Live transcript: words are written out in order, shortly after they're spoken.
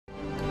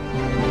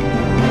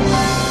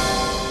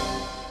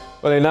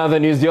Well, in other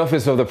news, the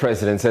Office of the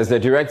President says the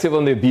directive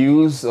on the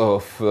abuse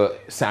of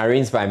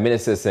sirens by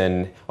ministers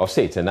of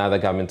state and other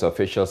government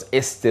officials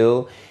is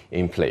still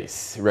in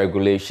place.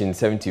 Regulation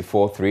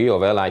 74.3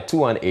 of LI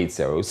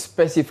 2180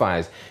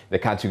 specifies the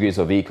categories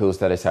of vehicles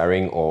that a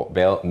siren or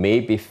bell may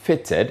be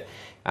fitted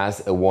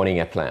as a warning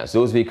appliance.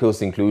 Those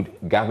vehicles include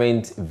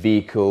government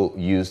vehicle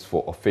used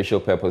for official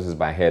purposes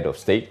by head of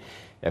state,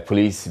 a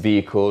police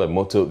vehicle, a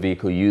motor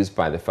vehicle used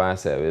by the fire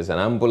service, an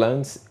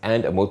ambulance,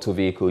 and a motor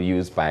vehicle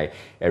used by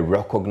a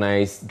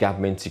recognized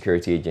government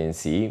security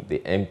agency, the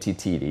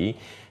MTTD,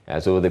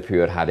 as over the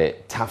period had a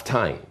tough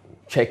time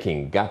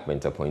checking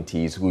government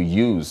appointees who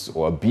use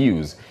or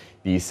abuse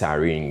these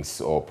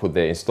sirens or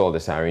install the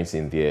sirens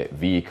in their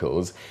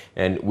vehicles.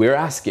 And we're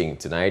asking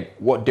tonight,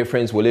 what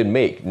difference will it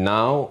make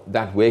now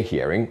that we're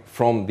hearing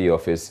from the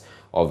Office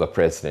of the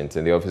President?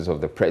 And the Office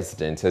of the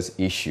President has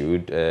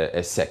issued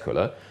a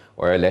circular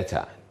or a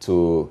letter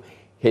to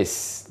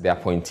the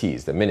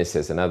appointees, the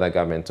ministers and other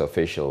government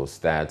officials,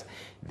 that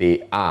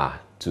they are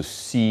to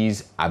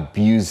cease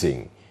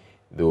abusing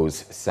those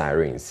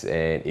sirens.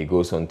 And it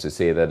goes on to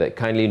say that it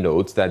kindly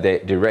notes that the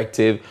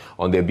directive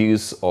on the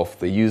abuse of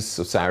the use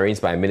of sirens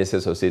by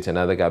ministers of state and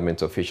other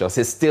government officials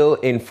is still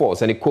in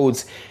force. And it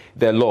quotes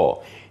the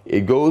law.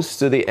 It goes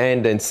to the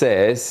end and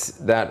says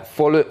that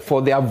for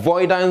the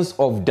avoidance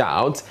of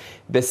doubt,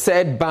 the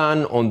said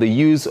ban on the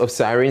use of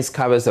sirens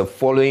covers the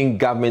following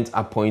government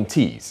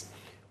appointees.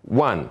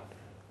 1.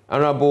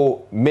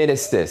 Honorable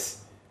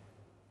ministers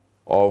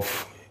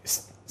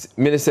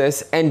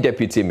and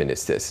deputy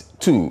ministers.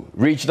 2.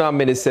 Regional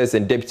ministers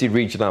and deputy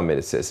regional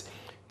ministers.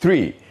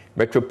 3.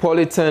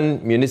 Metropolitan,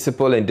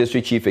 municipal and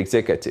district chief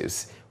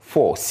executives.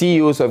 4.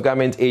 CEOs of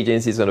government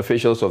agencies and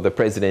officials of the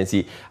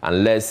presidency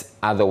unless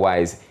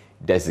otherwise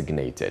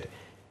designated.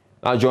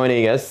 Now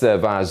joining us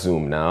via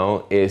Zoom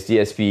now is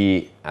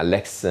DSP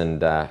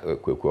Alexander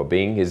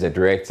Kwekubing. He's the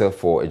Director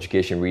for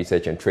Education,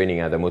 Research and Training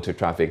at the Motor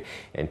Traffic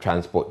and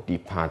Transport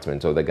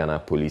Department of the Ghana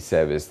Police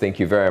Service. Thank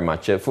you very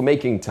much for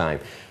making time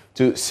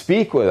to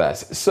speak with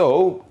us.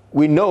 So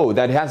we know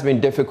that it has been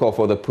difficult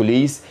for the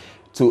police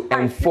to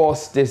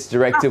enforce this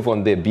directive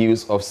on the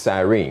abuse of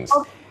sirens.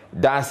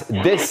 Does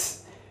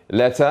this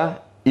letter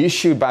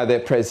issued by the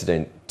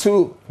President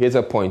to his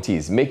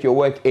appointees make your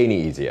work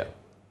any easier?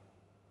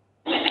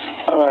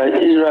 All right,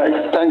 he's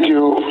right. Thank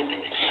you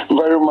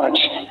very much.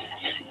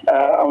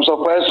 I'm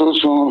surprised so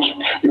soon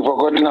you've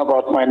forgotten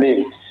about my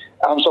name.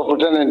 I'm so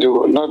pretending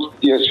to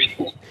not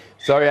DSP.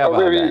 Sorry about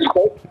that.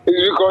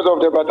 It's because of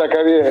the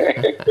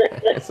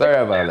Batakaria. Sorry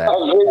about that.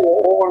 I'm saying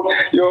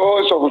your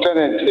own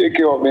superintendent take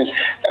care of me.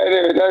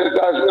 Anyway,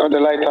 that's on the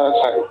lighter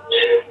side.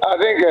 I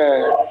think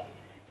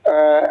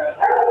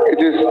it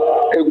is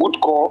a good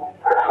call,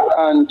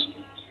 and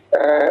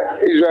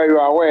Israel, you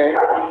are aware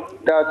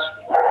that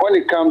when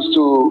it comes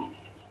to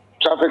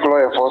traffic law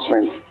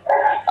enforcement,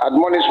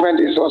 admonishment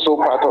is also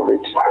part of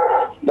it.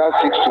 That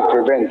seeks to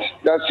prevent,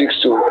 that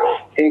seeks to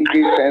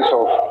increase sense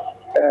of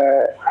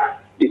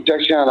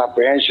detection and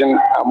apprehension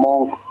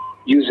among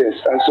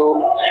users. And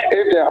so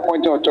if the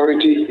appointing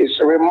authority is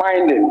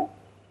reminding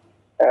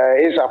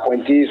its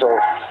appointees of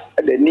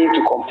the need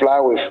to comply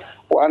with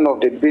one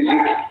of the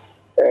basic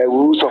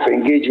rules of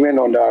engagement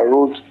on our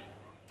road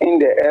in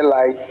the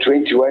LI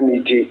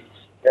 2180,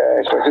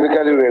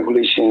 specifically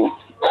regulation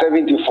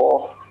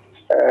 74,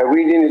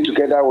 reading it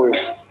together with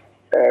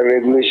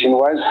regulation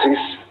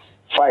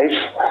 165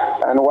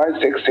 and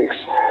 166,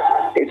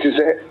 it is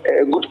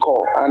a good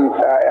call, and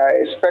I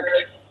expect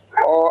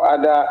all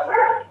other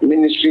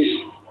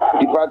ministries,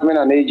 department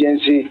and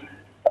agency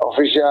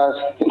officials,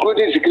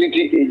 including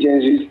security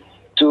agencies,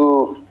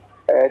 to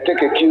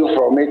take a cue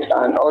from it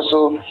and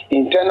also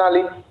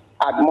internally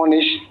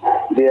admonish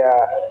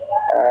their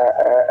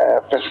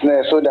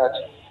personnel so that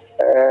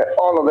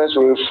all of us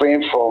will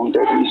refrain from the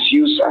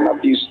misuse and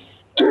abuse.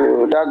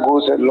 That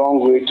goes a long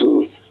way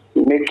to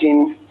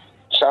making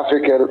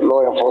traffic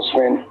law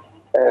enforcement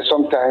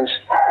sometimes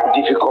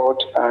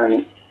difficult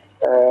and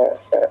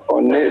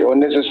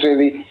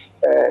unnecessarily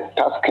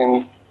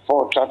tasking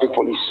for traffic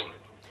police.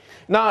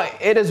 Now,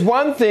 it is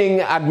one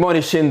thing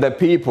admonishing the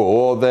people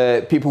or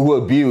the people who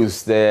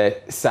abuse the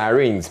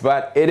sirens,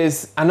 but it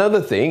is another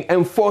thing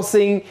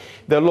enforcing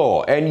the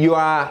law. And you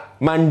are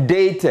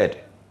mandated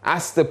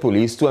as the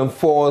police to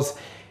enforce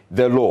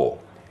the law.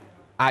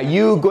 Are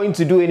you going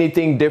to do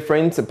anything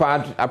different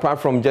apart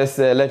from just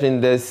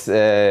letting this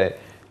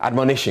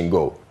admonition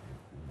go?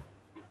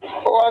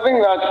 Oh, I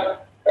think that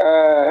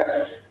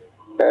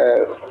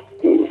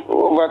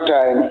over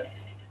time,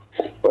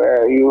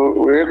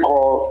 you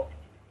recall,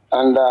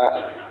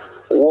 under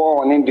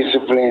war on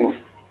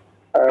indiscipline,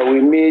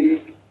 we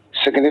made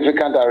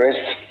significant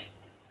arrests,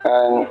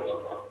 and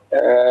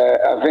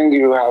I think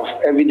you have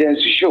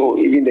evidence to show,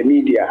 even the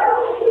media,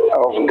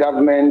 of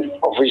government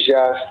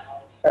officials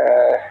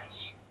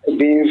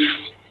being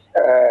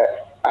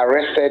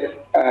arrested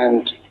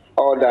and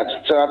all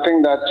that. So I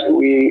think that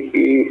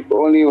we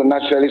only will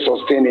naturally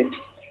sustain it,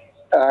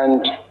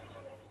 and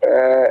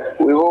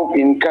we hope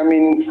in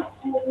coming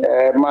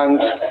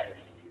months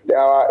there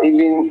are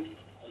even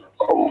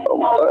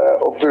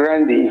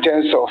operandi in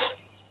terms of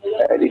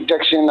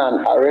detection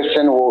and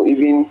arresting will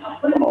even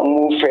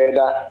move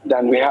further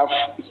than we have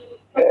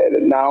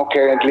now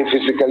currently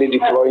physically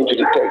deploying to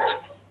detect,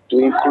 to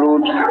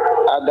include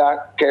other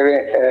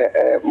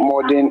current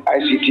modern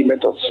ICT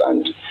methods,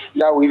 and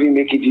that will even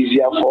make it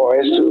easier for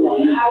us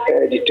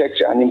to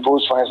detect and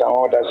impose fines and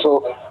all that.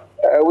 So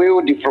we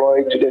will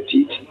deploy to the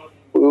teeth.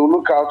 We will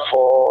look out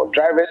for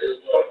drivers,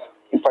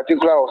 in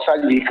particular of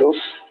such vehicles,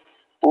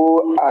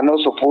 who are not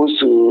supposed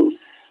to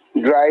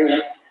drive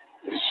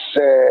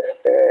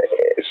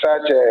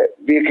such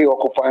vehicle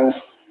occupants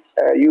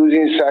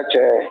using such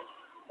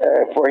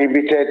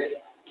prohibited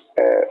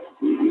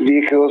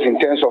vehicles in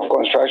terms of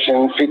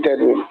construction fitted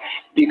with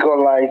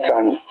beacon lights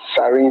and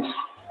sirens.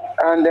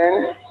 And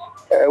then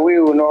we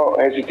will not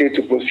hesitate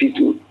to proceed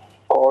to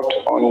court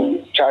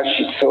on charge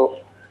sheet. So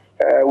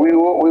we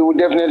will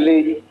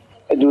definitely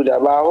do that.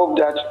 But I hope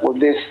that with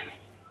this,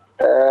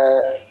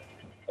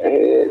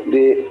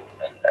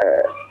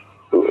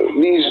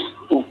 these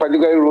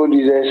particular road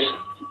users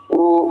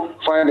who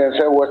find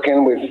themselves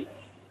working with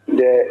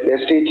the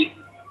state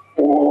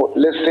who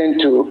listen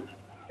to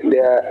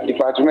their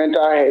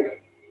departmental head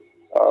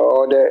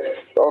or the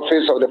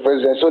office of the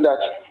president, so that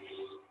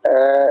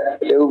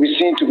they will be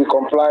seen to be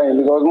complying,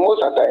 because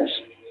most of the times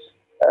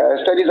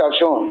studies have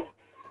shown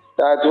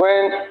that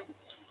when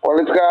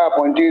political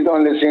appointees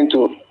don't listen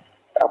to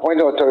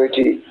appointed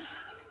authority,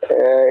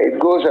 it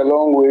goes a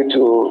long way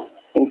to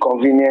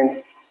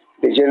inconvenience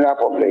the general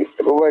public.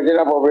 The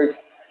general public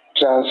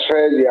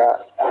transfers their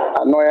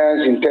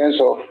annoyance in terms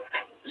of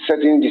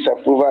certain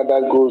disapproval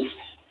that goes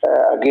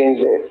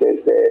against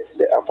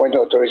the appointed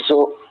authority.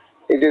 So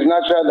it is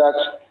natural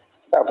that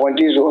the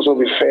appointees will also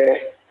be fair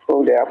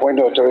with the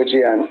appointed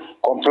authority and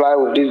comply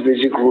with this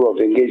basic rule of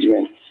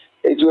engagement.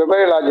 It will a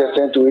very large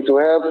extent to it will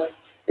help.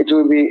 It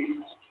will be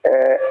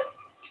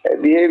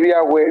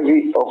behavior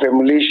worthy of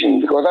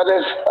emulation, because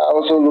others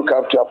also look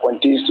up to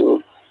appointees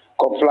to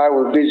comply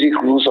with basic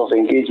rules of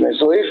engagement.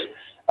 So if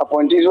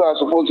appointees who are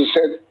supposed to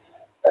set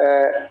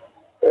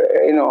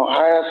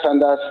higher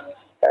standards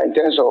in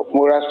terms of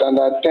moral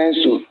standards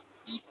tends to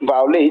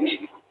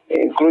violate,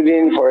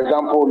 including, for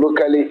example,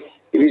 locally,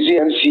 if you see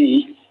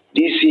MC,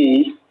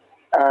 DC,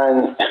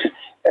 and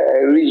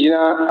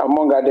regional,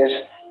 among others,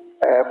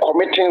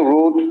 committing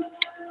road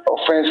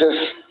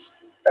offenses,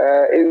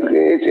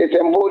 it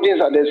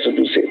emboldens others to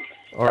do so.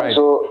 All right.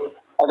 So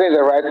I think it's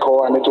the right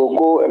call, and it will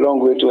go a long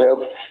way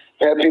to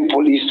helping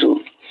police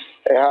to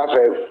have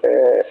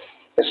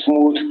a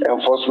smooth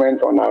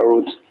enforcement on our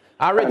roads.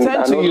 I'll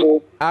return to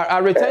you.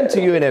 I'll return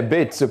to you in a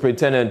bit,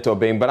 Superintendent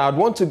Obeng, but I'd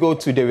want to go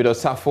to David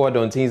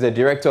Osafo-Adontin. He's the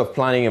Director of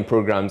Planning and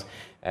Programs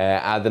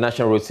at the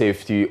National Road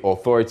Safety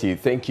Authority.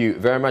 Thank you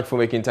very much for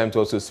making time to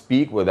also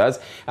speak with us.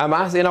 I'm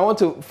asking, I want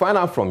to find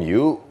out from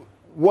you,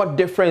 what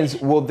difference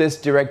will this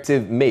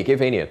directive make,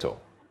 if any at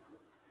all?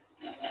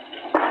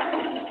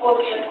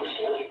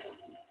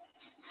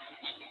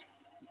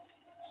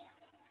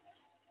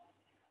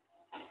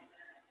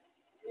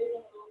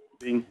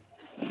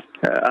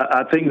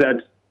 I think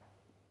that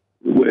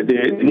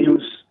the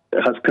news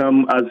has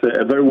come as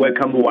a very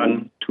welcome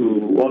one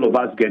to all of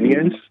us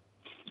Ghanaians,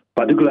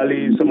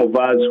 particularly some of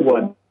us who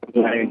are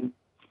line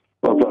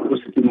of road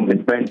safety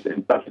movement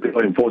and traffic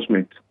law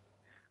enforcement.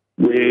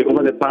 We,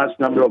 over the past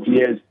number of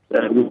years,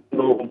 we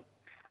know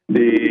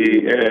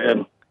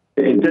the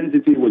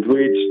intensity with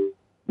which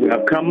we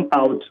have come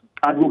out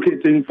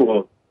advocating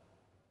for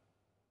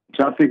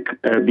traffic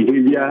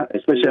behavior,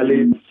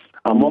 especially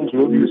amongst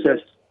road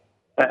users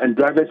and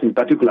drivers in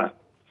particular,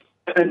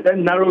 and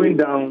then narrowing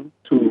down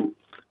to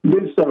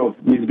this sort of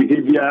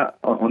misbehavior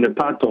on the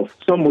part of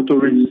some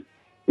motorists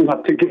who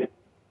have taken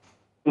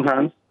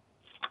hands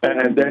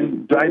and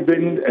then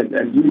driving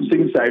and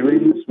using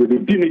sirens with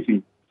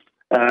impunity,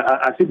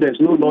 as if there's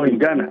no law in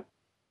Ghana.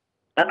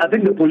 I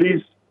think the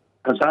police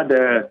has had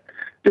a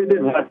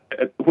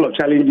couple of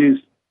challenges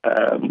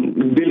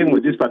dealing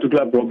with this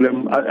particular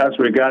problem as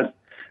regards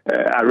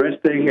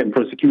arresting and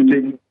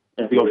prosecuting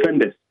the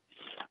offenders.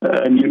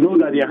 And you know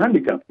that they are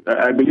handicapped.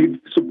 I believe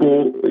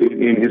Supo,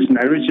 in his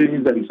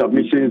narrations and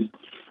submissions,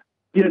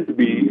 appears to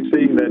be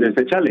saying that there's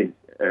a challenge,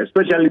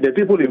 especially the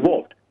people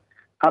involved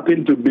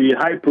happen to be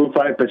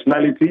high-profile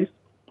personalities,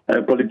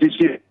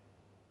 politicians,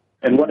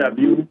 and what have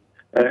you,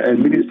 and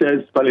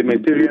ministers,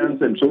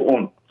 parliamentarians, and so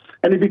on.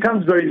 And it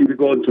becomes very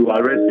difficult to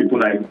arrest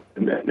people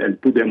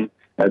and put them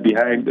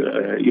behind,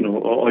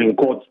 or in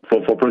court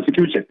for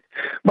prosecution.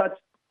 But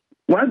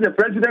once the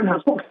president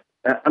has spoken,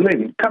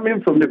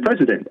 coming from the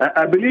president,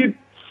 I believe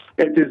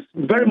it is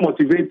very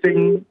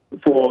motivating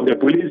for the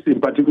police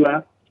in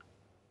particular,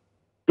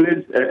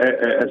 place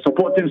a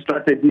supporting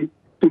strategy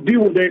to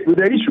deal with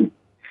the issue.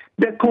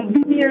 The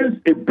convenience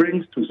it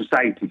brings to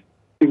society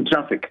in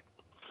traffic.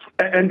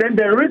 And then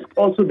the risk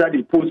also that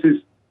it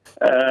poses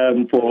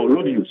for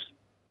road use,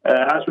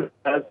 as well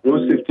as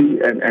road safety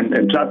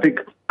and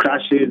traffic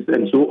crashes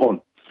and so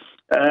on.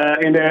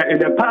 In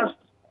the past,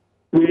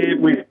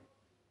 we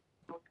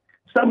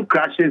some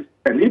crashes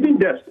and even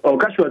deaths or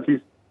casualties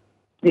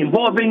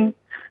involving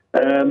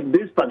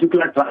this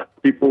particular class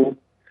of people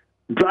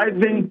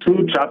driving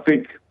through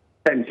traffic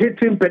and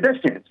hitting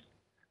pedestrians.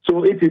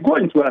 So if you go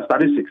into our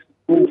statistics,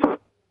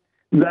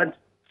 that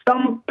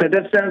some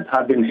pedestrians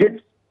have been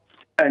hit,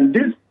 and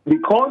this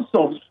because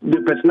of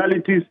the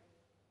personalities,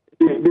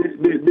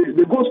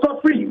 they go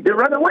scot-free. They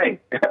run away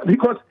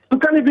because you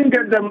can't even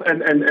get them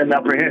and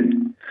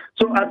apprehend.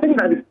 So I think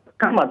that it's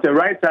come at the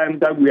right time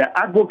that we are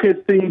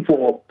advocating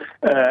for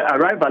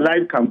Arrive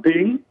Alive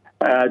campaign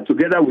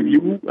together with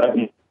you.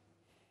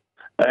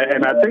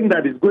 And I think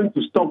that is going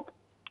to stop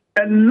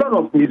a lot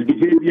of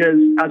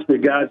misbehaviors as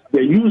regards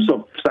the use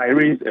of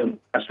sirens and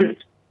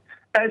streets,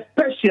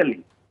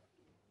 especially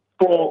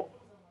for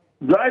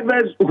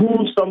drivers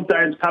who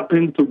sometimes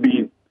happen to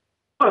be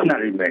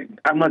ordinary men,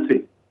 I must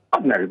say,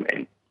 ordinary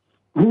men,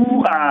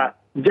 who are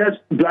just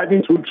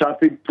driving through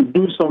traffic to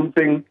do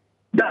something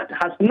that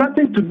has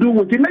nothing to do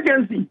with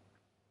emergency.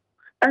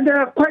 And there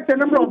are quite a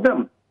number of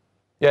them.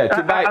 Yeah,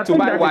 to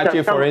buy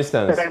watches, for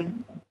instance.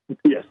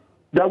 Yes,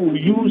 that will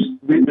use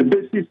the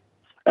basis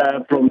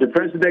from the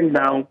president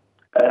now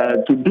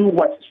to do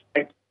what's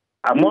right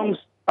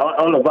amongst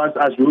all of us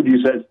as road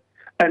users,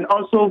 and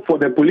also for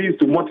the police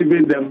to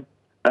motivate them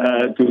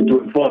to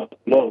enforce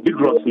more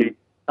vigorously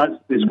as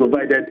is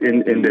provided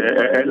in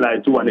the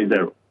LI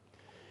 2180.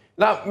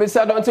 Now,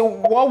 Mr.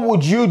 Adonting, what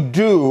would you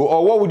do,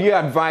 or what would you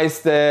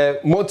advise the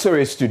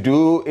motorists to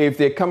do if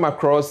they come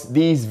across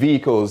these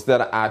vehicles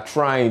that are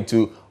trying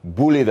to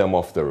bully them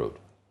off the road?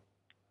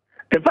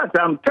 In fact,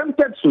 I'm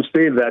tempted to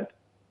say that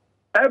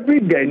every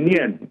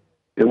Ghanaian,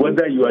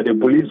 whether you are the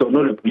police or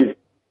not the police,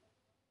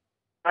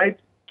 right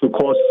to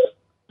cause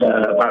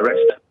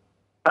arrest.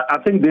 I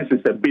think this is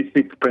a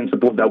basic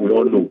principle that we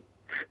all know.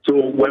 So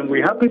when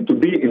we happen to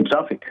be in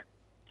traffic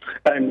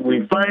and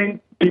we find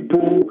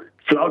people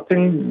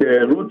flouting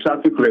the road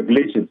traffic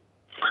regulations,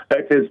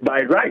 it is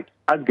by right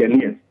as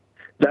Ghanaians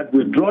that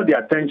we draw the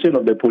attention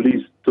of the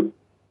police to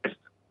arrest.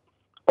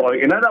 Or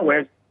in other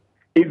words,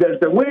 if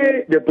there's a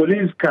way the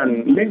police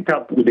can link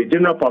up with the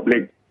general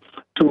public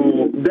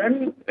to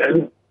then,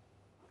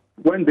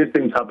 when these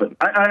things happen,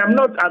 I am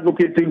not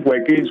advocating for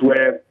a case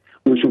where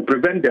we should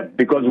prevent them,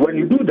 because when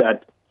you do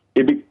that,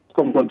 it becomes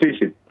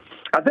confrontation.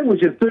 I think we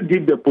should still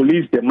give the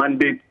police the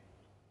mandate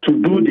to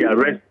do the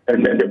arrest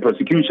and then the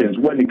prosecutions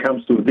when it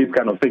comes to this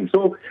kind of thing.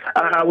 So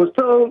I will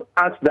still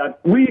ask that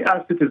we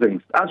as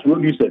citizens, as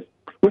road users,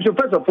 we should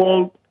first of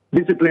all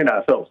discipline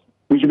ourselves.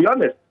 We should be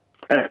honest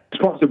and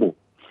responsible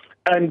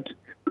and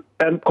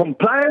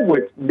comply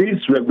with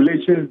these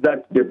regulations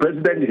that the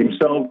president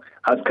himself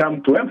has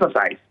come to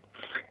emphasize.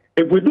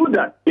 If we do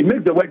that, it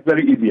makes the work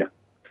very easier.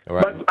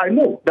 Right. But I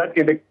know that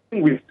in the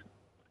coming weeks,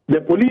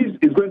 the police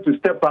is going to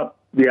step up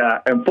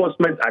their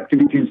enforcement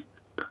activities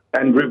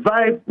and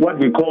revive what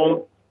we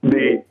call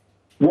the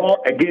war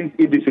against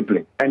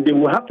indiscipline. And they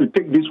will have to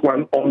take this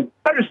one on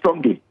very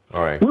strongly.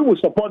 All right. We will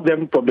support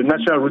them from the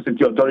National Road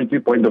Safety Authority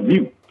point of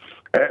view.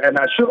 And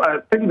I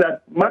think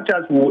that much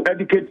as we will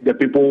educate the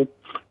people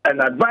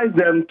and advise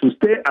them to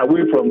stay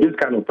away from this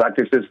kind of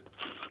practices,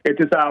 it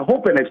is our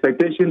hope and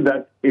expectation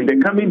that in the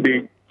coming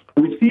day,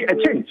 we see a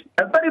change,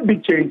 a very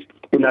big change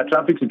in our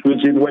traffic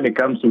situation when it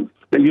comes to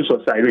the use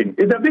of siren.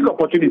 It's a big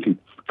opportunity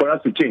for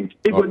us to change.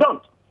 If we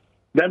don't,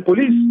 then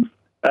police,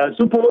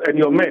 Supo and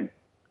your men,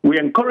 we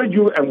encourage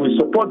you and we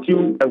support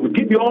you and we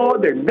give you all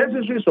the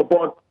necessary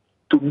support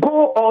to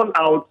go all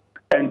out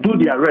and do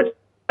the arrest.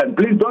 And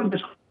please don't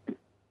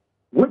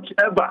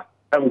whichever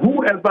and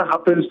whoever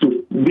happens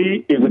to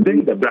be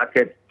within the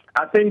bracket.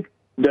 I think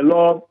the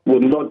law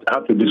will not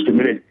have to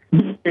discriminate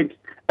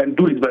and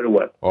do it very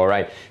well. All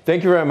right.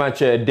 Thank you very much,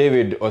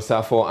 David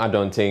Osafo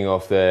Adonting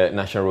of the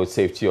National Road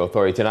Safety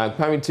Authority. Now,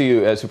 coming to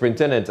you,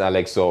 Superintendent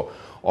Alex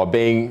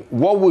Obeng,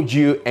 what would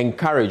you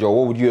encourage or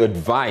what would you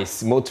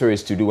advise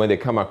motorists to do when they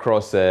come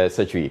across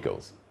such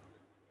vehicles?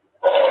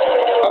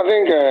 I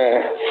think,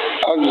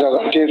 as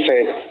Adonting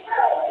said,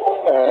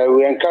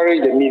 we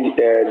encourage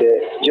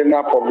the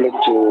general public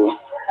to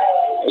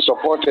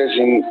support us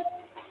in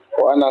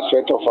one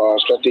aspect of our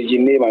strategy,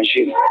 name and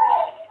shame,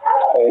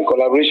 in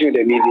collaboration with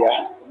the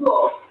media.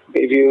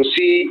 If you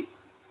see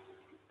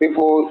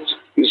people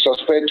you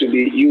suspect to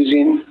be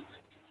using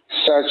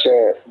such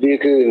a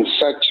vehicle in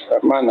such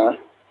a manner,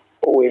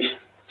 with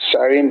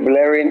siren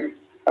blaring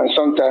and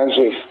sometimes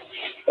with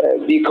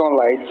beacon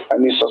lights,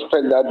 and you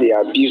suspect that they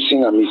are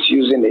abusing and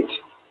misusing it,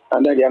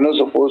 and that they are not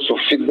supposed to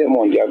fit them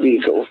on their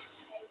vehicle.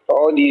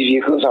 All these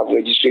vehicles have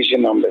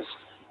registration numbers.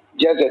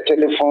 Just a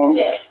telephone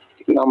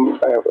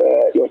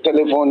your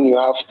telephone, you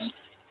have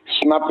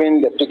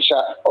snapping the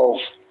picture of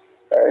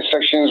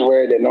sections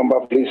where the number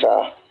plates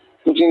are,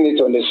 putting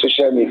it on the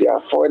social media,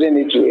 forwarding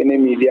it to any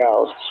media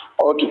house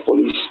or to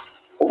police,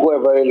 will go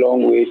a very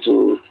long way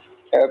to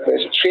help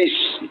us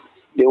trace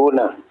the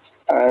owner,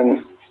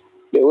 and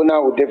the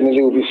owner will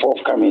definitely be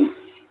forthcoming.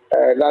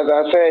 As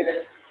I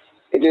said,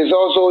 it is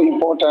also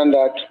important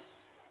that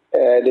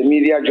the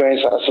media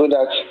joins us, so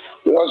that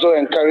we also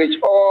encourage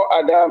all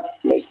other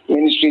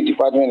ministry,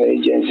 department, and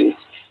agencies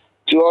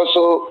to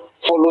also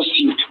follow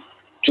suit,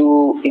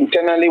 to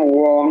internally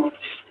warn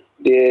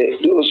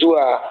those who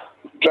are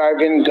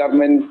driving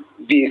government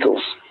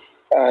vehicles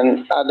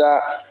and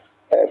other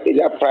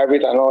either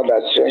private and all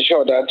that, to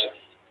ensure that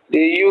they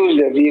use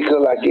the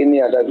vehicle like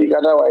any other vehicle.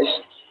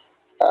 Otherwise,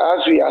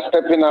 as we are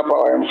stepping up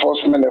our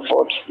enforcement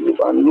efforts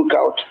and look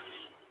out,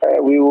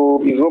 we will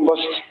be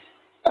robust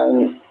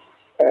and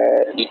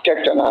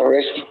detect and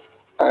arrest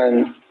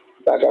and,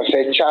 like I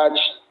said, charge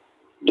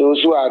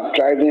those who are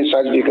driving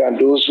such vehicles and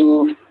those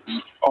who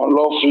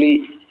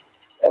unlawfully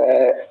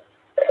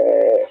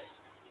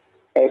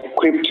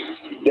equipped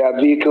their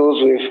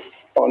vehicles with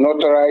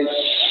unauthorized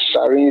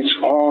sirens,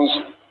 horns,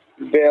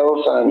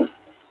 bells, and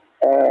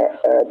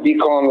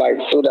beacon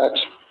lights, so that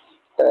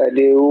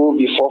they will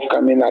be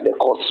forthcoming at the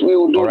courts. We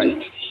will do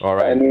it. All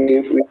right. And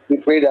we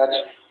pray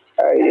that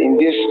in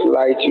this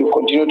light you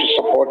continue to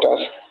support us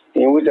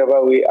in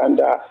whichever way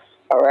under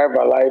Arrive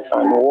Alive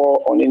and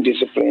War on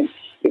Indiscipline.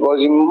 Because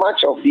in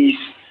much of these,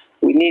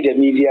 we need the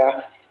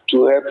media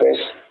to help us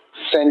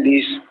send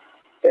this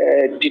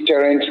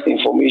deterrent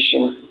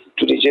information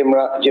to the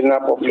general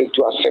public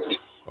to accept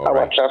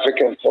our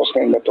traffic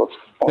enforcement methods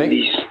on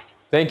these.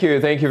 Thank you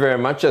very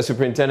much.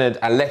 Superintendent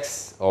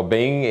Alex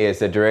Obeng is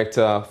the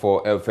Director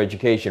for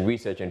Education,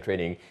 Research and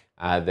Training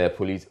at the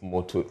Police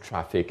Motor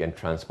Traffic and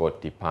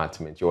Transport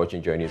Department. You're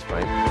watching Joy News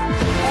Prime.